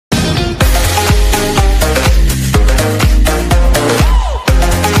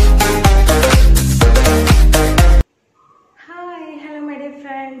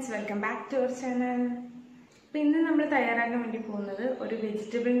channel. ഇന്ന് നമ്മൾ തയ്യാറാക്കാൻ വേണ്ടി പോകുന്നത് ഒരു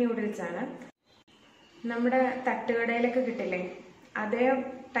വെജിറ്റബിൾ നൂഡിൽസ് ആണ്. നമ്മുടെ തട്ടുകടയിലൊക്കെ കിട്ടില്ലേ അതേ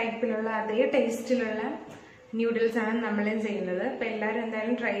ടൈപ്പിലുള്ള അതേ ടേസ്റ്റിലുള്ള നൂഡിൽസ് ആണ് നമ്മൾ ചെയ്യുന്നത്. അപ്പോൾ എല്ലാവരും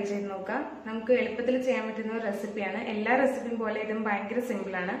എന്തായാലും ട്രൈ ചെയ്ത് നോക്കുക. നമുക്ക് എളുപ്പത്തിൽ ചെയ്യാൻ പറ്റുന്ന ഒരു റെസിപ്പിയാണ്. എല്ലാ റെസിപ്പിയും പോലെ ഇതും ഭയങ്കര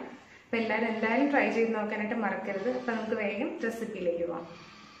സിമ്പിൾ ആണ്. അപ്പോൾ എല്ലാവരും എന്തായാലും ട്രൈ ചെയ്ത് നോക്കാനായിട്ട് മറക്കരുത്. അപ്പോൾ നമുക്ക് വേഗം റെസിപ്പിയിലേക്ക് പോകാം.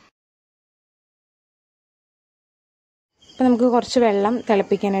 അപ്പോൾ നമുക്ക് കുറച്ച് വെള്ളം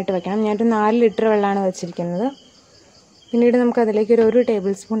തിളപ്പിക്കാനായിട്ട് വെക്കണം. ഞാനൊരു 4 ലിറ്റർ വെള്ളമാണ് വെച്ചിരിക്കുന്നത്. പിന്നീട് നമുക്ക് അതിലേക്ക് ഒരു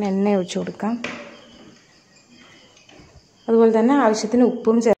ടേബിൾ സ്പൂൺ എണ്ണ ഒഴിച്ചു കൊടുക്കാം. അതുപോലെ തന്നെ ആവശ്യത്തിന്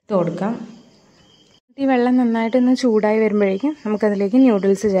ഉപ്പും ചേർത്ത് കൊടുക്കാം. ഈ വെള്ളം നന്നായിട്ടൊന്ന് ചൂടായി വരുമ്പോഴേക്കും നമുക്കതിലേക്ക്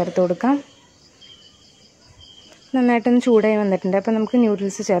ന്യൂഡിൽസ് ചേർത്ത് കൊടുക്കാം. നന്നായിട്ടൊന്ന് ചൂടായി വന്നിട്ടുണ്ട്. അപ്പോൾ നമുക്ക്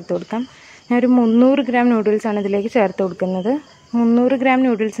ന്യൂഡിൽസ് ചേർത്ത് കൊടുക്കാം. ഞാനൊരു 300 ഗ്രാം നൂഡിൽസാണ് ഇതിലേക്ക് ചേർത്ത് കൊടുക്കുന്നത്. 300 ഗ്രാം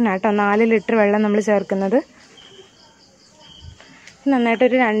നൂഡിൽസിനാട്ടോ 4 ലിറ്റർ വെള്ളം നമ്മൾ ചേർക്കുന്നത്.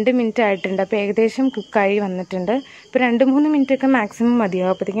 നന്നായിട്ടൊരു 2 മിനിറ്റ് ആയിട്ടുണ്ട്. അപ്പോൾ ഏകദേശം കുക്കായി വന്നിട്ടുണ്ട്. ഇപ്പോൾ 2-3 മിനിറ്റൊക്കെ മാക്സിമം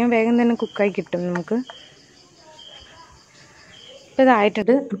മതിയാവും. അപ്പോഴത്തേക്കും വേഗം തന്നെ കുക്കായി കിട്ടും നമുക്ക്. ഇപ്പോൾ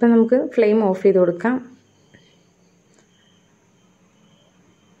ഇതായിട്ടുണ്ട്. അപ്പോൾ നമുക്ക് ഫ്ലെയിം ഓഫ് ചെയ്ത് കൊടുക്കാം.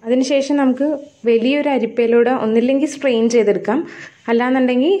 അതിനുശേഷം നമുക്ക് വലിയൊരു അരിപ്പയിലൂടെ ഒന്നില്ലെങ്കിൽ സ്ട്രെയിൻ ചെയ്തെടുക്കാം,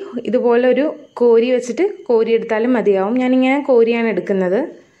 അല്ലാന്നുണ്ടെങ്കിൽ ഇതുപോലൊരു കോരി വെച്ചിട്ട് കോരിയെടുത്താലും മതിയാവും. ഞാനിങ്ങനെ കോരിയാണ് എടുക്കുന്നത്.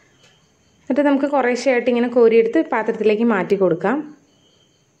 എന്നിട്ട് നമുക്ക് കുറേശ്ശെയായിട്ട് ഇങ്ങനെ കോരിയെടുത്ത് പാത്രത്തിലേക്ക് മാറ്റി കൊടുക്കാം.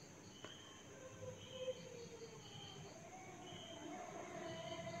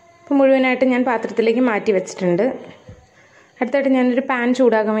 അപ്പോൾ മുഴുവനായിട്ട് ഞാൻ പാത്രത്തിലേക്ക് മാറ്റി വെച്ചിട്ടുണ്ട്. അടുത്തായിട്ട് ഞാനൊരു പാൻ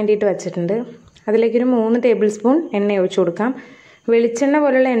ചൂടാക്കാൻ വേണ്ടിയിട്ട് വെച്ചിട്ടുണ്ട്. അതിലേക്കൊരു 3 ടേബിൾ സ്പൂൺ എണ്ണ ഒഴിച്ചു കൊടുക്കാം. വെളിച്ചെണ്ണ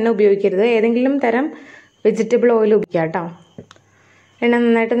പോലുള്ള എണ്ണ ഉപയോഗിക്കരുത്, ഏതെങ്കിലും തരം വെജിറ്റബിൾ ഓയിൽ ഉപയോഗിക്കാം കേട്ടോ. എണ്ണ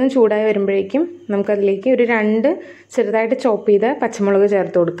നന്നായിട്ടൊന്ന് ചൂടായി വരുമ്പോഴേക്കും നമുക്കതിലേക്ക് ഒരു 2 ചെറുതായിട്ട് ചോപ്പ് ചെയ്ത പച്ചമുളക്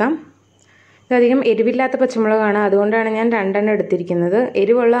ചേർത്ത് കൊടുക്കാം. ഇതധികം എരിവില്ലാത്ത പച്ചമുളകാണ്, അതുകൊണ്ടാണ് ഞാൻ 2 എടുത്തിരിക്കുന്നത്.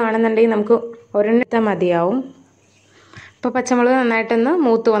 എരിവുള്ളതാണെന്നുണ്ടെങ്കിൽ നമുക്ക് 1 എടുത്താൽ മതിയാവും. ഇപ്പോൾ പച്ചമുളക് നന്നായിട്ടൊന്ന്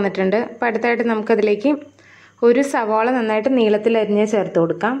മൂത്ത് വന്നിട്ടുണ്ട്. അപ്പോൾ അടുത്തായിട്ട് നമുക്കതിലേക്ക് ഒരു സവാള നന്നായിട്ട് നീളത്തിൽ അരിഞ്ഞ് ചേർത്ത്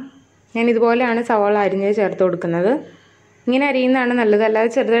കൊടുക്കാം. ഞാൻ ഇതുപോലെയാണ് സവാള അരിഞ്ഞ് ചേർത്ത് കൊടുക്കുന്നത്. ഇങ്ങനെ അരിയുന്നതാണ് നല്ലത്, അല്ലാതെ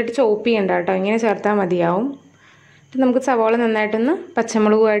ചെറുതായിട്ട് ചോപ്പ് ചെയ്യണ്ട കേട്ടോ. ഇങ്ങനെ ചേർത്താൽ മതിയാവും. നമുക്ക് സവാള നന്നായിട്ടൊന്ന്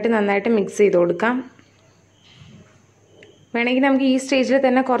പച്ചമുളകുമായിട്ട് നന്നായിട്ട് മിക്സ് ചെയ്ത് കൊടുക്കാം. വേണമെങ്കിൽ നമുക്ക് ഈ സ്റ്റേജിൽ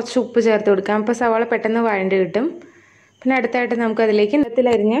തന്നെ കുറച്ച് ഉപ്പ് ചേർത്ത് കൊടുക്കാം. അപ്പോൾ സവാള പെട്ടെന്ന് വഴണ്ട് കിട്ടും. പിന്നെ അടുത്തായിട്ട് നമുക്ക് അതിലേക്ക്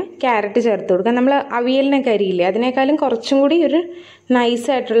നീളത്തിലരിഞ്ഞ് ക്യാരറ്റ് ചേർത്ത് കൊടുക്കാം. നമ്മൾ അവിയലിനൊക്കെ അരിയില്ലേ, അതിനേക്കാളും കുറച്ചും കൂടി ഒരു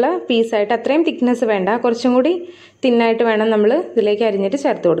നൈസായിട്ടുള്ള പീസായിട്ട്, അത്രയും തിക്നെസ് വേണ്ട, കുറച്ചും കൂടി തിന്നായിട്ട് വേണം നമ്മൾ ഇതിലേക്ക് അരിഞ്ഞിട്ട്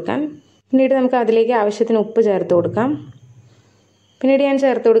ചേർത്ത് കൊടുക്കാൻ. പിന്നീട് നമുക്ക് അതിലേക്ക് ആവശ്യത്തിന് ഉപ്പ് ചേർത്ത് കൊടുക്കാം. പിന്നീട് ഞാൻ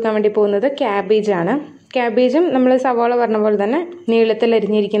ചേർത്ത് കൊടുക്കാൻ വേണ്ടി പോകുന്നത് ക്യാബേജാണ്. ക്യാബേജും നമ്മൾ സവാള പറഞ്ഞ പോലെ തന്നെ നീളത്തിൽ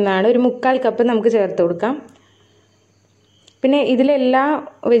അരിഞ്ഞിരിക്കുന്നതാണ്. ഒരു 1/4 കപ്പ് നമുക്ക് ചേർത്ത് കൊടുക്കാം. പിന്നെ ഇതിലെല്ലാ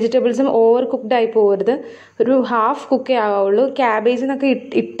വെജിറ്റബിൾസും ഓവർ കുക്ക്ഡ് ആയി പോകരുത്, ഒരു ഹാഫ് കുക്കേ ആവുള്ളൂ. ക്യാബേജിനൊക്കെ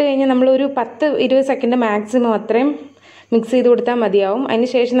ഇട്ട് കഴിഞ്ഞാൽ നമ്മളൊരു 10-20 സെക്കൻഡ് മാക്സിമം അത്രയും മിക്സ് ചെയ്ത് കൊടുത്താൽ മതിയാവും. അതിന്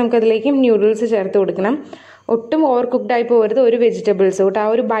ശേഷം നമുക്കതിലേക്ക് ന്യൂഡിൽസ് ചേർത്ത് കൊടുക്കണം. ഒട്ടും ഓവർ കുക്ക്ഡ് ആയി പോകരുത് ഒരു വെജിറ്റബിൾസ് തൊട്ട്, ആ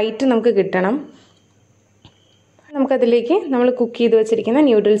ഒരു ബൈറ്റ് നമുക്ക് കിട്ടണം. നമുക്കതിലേക്ക് നമ്മൾ കുക്ക് ചെയ്ത് വെച്ചിരിക്കുന്ന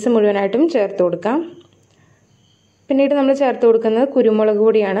ന്യൂഡിൽസ് മുഴുവനായിട്ടും ചേർത്ത് കൊടുക്കാം. പിന്നീട് നമ്മൾ ചേർത്ത് കൊടുക്കുന്നത് കുരുമുളക്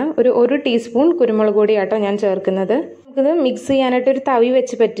പൊടിയാണ്. ഒരു ടീസ്പൂൺ കുരുമുളക് പൊടിയാട്ടോ ഞാൻ ചേർക്കുന്നത്. നമുക്കിത് മിക്സ് ചെയ്യാനായിട്ട് ഒരു തവി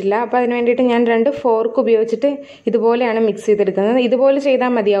വെച്ച് പറ്റില്ല. അപ്പോൾ അതിന് വേണ്ടിയിട്ട് ഞാൻ 2 ഫോർക്ക് ഉപയോഗിച്ചിട്ട് ഇതുപോലെയാണ് മിക്സ് ചെയ്തെടുക്കുന്നത്. ഇതുപോലെ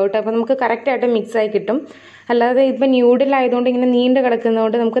ചെയ്താൽ മതിയാവും കേട്ടോ. അപ്പോൾ നമുക്ക് കറക്റ്റായിട്ട് മിക്സായി കിട്ടും. അല്ലാതെ ഇപ്പം ന്യൂഡിലായതുകൊണ്ട് ഇങ്ങനെ നീണ്ട്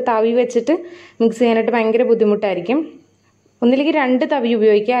കിടക്കുന്നതുകൊണ്ട് നമുക്ക് തവി വെച്ചിട്ട് മിക്സ് ചെയ്യാനായിട്ട് ഭയങ്കര ബുദ്ധിമുട്ടായിരിക്കും. ഒന്നിലേക്ക് 2 തവി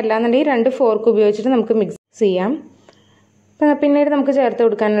ഉപയോഗിക്കുക, അല്ലാന്നുണ്ടെങ്കിൽ 2 ഫോർക്ക് ഉപയോഗിച്ചിട്ട് നമുക്ക് മിക്സ് ചെയ്യാം. പിന്നീട് നമുക്ക് ചേർത്ത്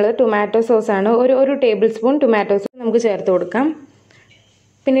കൊടുക്കാനുള്ളത് ടൊമാറ്റോ സോസാണ്. ഒരു ടേബിൾ സ്പൂൺ ടൊമാറ്റോ സോസ് നമുക്ക് ചേർത്ത് കൊടുക്കാം.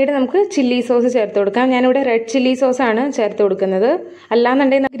 പിന്നീട് നമുക്ക് ചില്ലി സോസ് ചേർത്ത് കൊടുക്കാം. ഞാനിവിടെ റെഡ് ചില്ലി സോസാണ് ചേർത്ത് കൊടുക്കുന്നത്,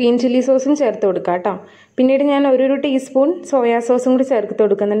 അല്ലാന്നുണ്ടെങ്കിൽ ഗ്രീൻ ചില്ലി സോസും ചേർത്ത് കൊടുക്കാം കേട്ടോ. പിന്നീട് ഞാൻ ഒരു ടീസ്പൂൺ സോയാ സോസും കൂടി ചേർത്ത്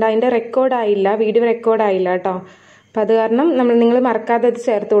കൊടുക്കുന്നുണ്ട്. അതിൻ്റെ വീഡിയോ റെക്കോർഡായില്ല കേട്ടോ. അപ്പോൾ അത് കാരണം നിങ്ങൾ മറക്കാതെ അത്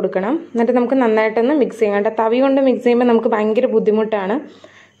ചേർത്ത് കൊടുക്കണം. എന്നിട്ട് നമുക്ക് നന്നായിട്ടൊന്ന് മിക്സ് ചെയ്യാം കേട്ടോ. തവി കൊണ്ട് മിക്സ് ചെയ്യുമ്പോൾ നമുക്ക് ഭയങ്കര ബുദ്ധിമുട്ടാണ്.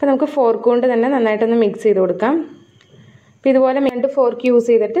 അപ്പോൾ നമുക്ക് ഫോർക്ക് കൊണ്ട് തന്നെ നന്നായിട്ടൊന്ന് മിക്സ് ചെയ്ത് കൊടുക്കാം. അപ്പോൾ ഇതുപോലെ 2 ഫോർക്ക് യൂസ്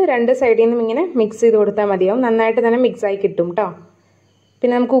ചെയ്തിട്ട് 2 സൈഡിൽ നിന്നും ഇങ്ങനെ മിക്സ് ചെയ്ത് കൊടുത്താൽ മതിയാവും. നന്നായിട്ട് തന്നെ മിക്സായി കിട്ടും കേട്ടോ.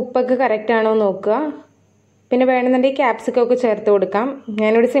 പിന്നെ നമുക്ക് ഉപ്പൊക്കെ കറക്റ്റ് ആണോ എന്ന് നോക്കുക. പിന്നെ വേണമെന്നുണ്ടെങ്കിൽ ക്യാപ്സിക്കം ഒക്കെ ചേർത്ത് കൊടുക്കാം.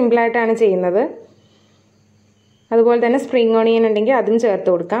 ഞാനിവിടെ സിമ്പിളായിട്ടാണ് ചെയ്യുന്നത്. അതുപോലെ തന്നെ സ്പ്രിംഗ് ഓണിയൻ ഉണ്ടെങ്കിൽ അതും ചേർത്ത്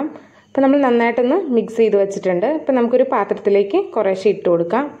കൊടുക്കാം. അപ്പോൾ നമ്മൾ നന്നായിട്ടൊന്ന് മിക്സ് ചെയ്ത് വെച്ചിട്ടുണ്ട്. അപ്പോൾ നമുക്കൊരു പാത്രത്തിലേക്ക് കുറേശ്ശെ ഇട്ട്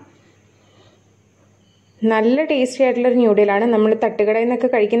കൊടുക്കാം. നല്ല ടേസ്റ്റി ആയിട്ടുള്ളൊരു ന്യൂഡിലാണ്. നമ്മൾ തട്ടുകടയിൽ നിന്നൊക്കെ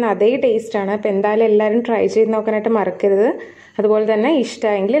കഴിക്കുന്ന അതേ ടേസ്റ്റാണ്. അപ്പോൾ എന്തായാലും എല്ലാവരും ട്രൈ ചെയ്ത് നോക്കാനായിട്ട് മറക്കരുത്. അതുപോലെ തന്നെ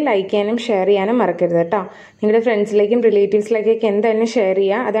ഇഷ്ടമായെങ്കിൽ ലൈക്ക് ചെയ്യാനും ഷെയർ ചെയ്യാനും മറക്കരുത് കേട്ടോ. നിങ്ങളുടെ ഫ്രണ്ട്സിലേക്കും റിലേറ്റീവ്സിലേക്കൊക്കെ എന്തായാലും ഷെയർ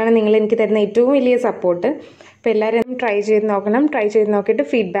ചെയ്യുക. അതാണ് നിങ്ങൾ എനിക്ക് തരുന്ന ഏറ്റവും വലിയ സപ്പോർട്ട്. അപ്പോൾ എല്ലാവരും ട്രൈ ചെയ്ത് നോക്കണം. ട്രൈ ചെയ്ത് നോക്കിയിട്ട്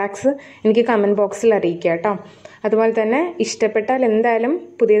ഫീഡ്ബാക്ക്സ് എനിക്ക് കമൻറ്റ് ബോക്സിൽ അറിയിക്കുക കേട്ടോ. അതുപോലെ തന്നെ ഇഷ്ടപ്പെട്ടാൽ എന്തായാലും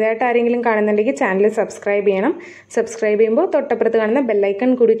പുതിയതായിട്ട് ആരെങ്കിലും കാണുന്നുണ്ടെങ്കിൽ ചാനൽ സബ്സ്ക്രൈബ് ചെയ്യണം. സബ്സ്ക്രൈബ് ചെയ്യുമ്പോൾ തൊട്ടപ്പുറത്ത് കാണുന്ന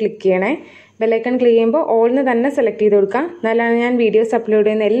ബെല്ലൈക്കൺ കൂടി ക്ലിക്ക് ചെയ്യണേ. ബെല്ലൈക്കൺ ക്ലിക്ക് ചെയ്യുമ്പോൾ ഓൾന്ന് തന്നെ സെലക്ട് ചെയ്ത് കൊടുക്കുക. എന്നാലാണ് ഞാൻ വീഡിയോസ് അപ്ലോഡ്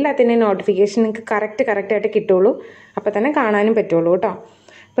ചെയ്യുന്ന എല്ലാത്തിൻ്റെയും നോട്ടിഫിക്കേഷൻ നിങ്ങൾക്ക് കറക്റ്റായിട്ട് കിട്ടുള്ളൂ. അപ്പോൾ തന്നെ കാണാനും പറ്റുള്ളൂ കേട്ടോ.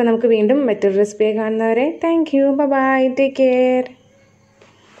 അപ്പോൾ നമുക്ക് വീണ്ടും മറ്റൊരു റെസിപ്പിയെ കാണുന്നവരെ thank you. By. Take care.